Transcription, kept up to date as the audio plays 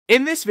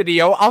In this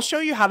video, I'll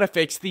show you how to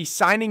fix the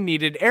signing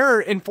needed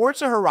error in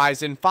Forza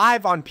Horizon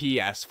 5 on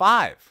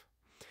PS5.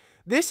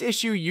 This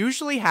issue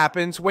usually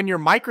happens when your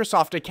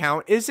Microsoft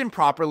account isn't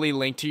properly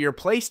linked to your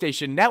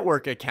PlayStation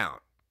Network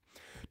account.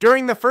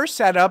 During the first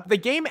setup, the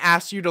game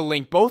asks you to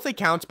link both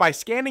accounts by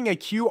scanning a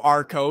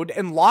QR code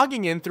and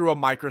logging in through a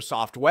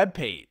Microsoft web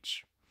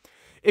page.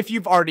 If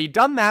you've already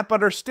done that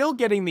but are still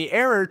getting the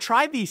error,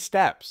 try these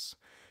steps.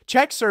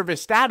 Check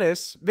service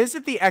status,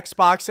 visit the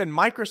Xbox and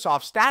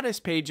Microsoft status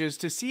pages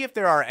to see if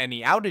there are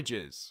any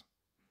outages.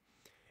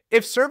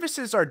 If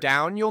services are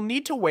down, you'll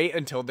need to wait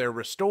until they're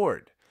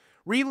restored.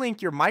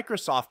 Relink your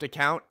Microsoft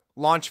account,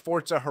 launch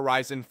Forza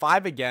Horizon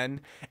 5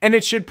 again, and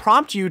it should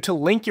prompt you to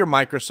link your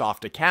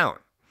Microsoft account.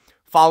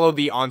 Follow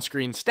the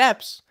on-screen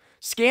steps,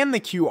 scan the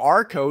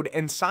QR code,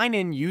 and sign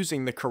in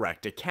using the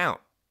correct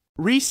account.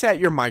 Reset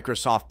your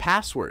Microsoft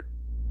password.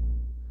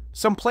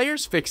 Some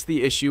players fix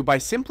the issue by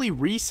simply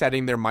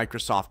resetting their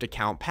Microsoft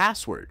account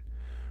password.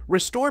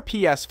 Restore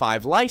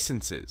PS5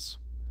 licenses.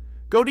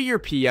 Go to your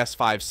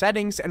PS5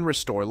 settings and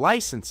restore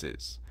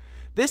licenses.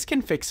 This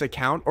can fix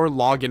account or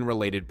login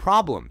related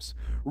problems.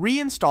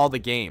 Reinstall the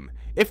game.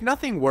 If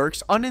nothing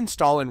works,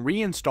 uninstall and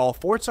reinstall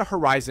Forza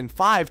Horizon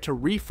 5 to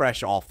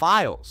refresh all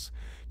files.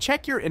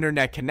 Check your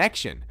internet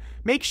connection.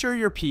 Make sure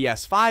your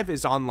PS5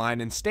 is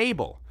online and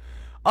stable.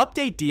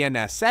 Update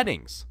DNS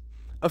settings.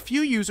 A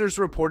few users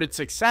reported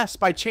success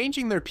by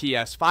changing their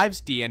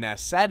PS5's DNS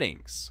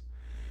settings.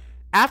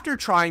 After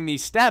trying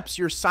these steps,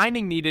 your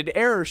signing needed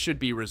error should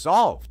be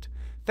resolved.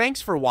 Thanks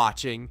for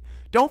watching.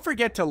 Don't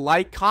forget to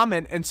like,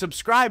 comment, and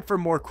subscribe for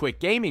more quick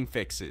gaming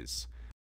fixes.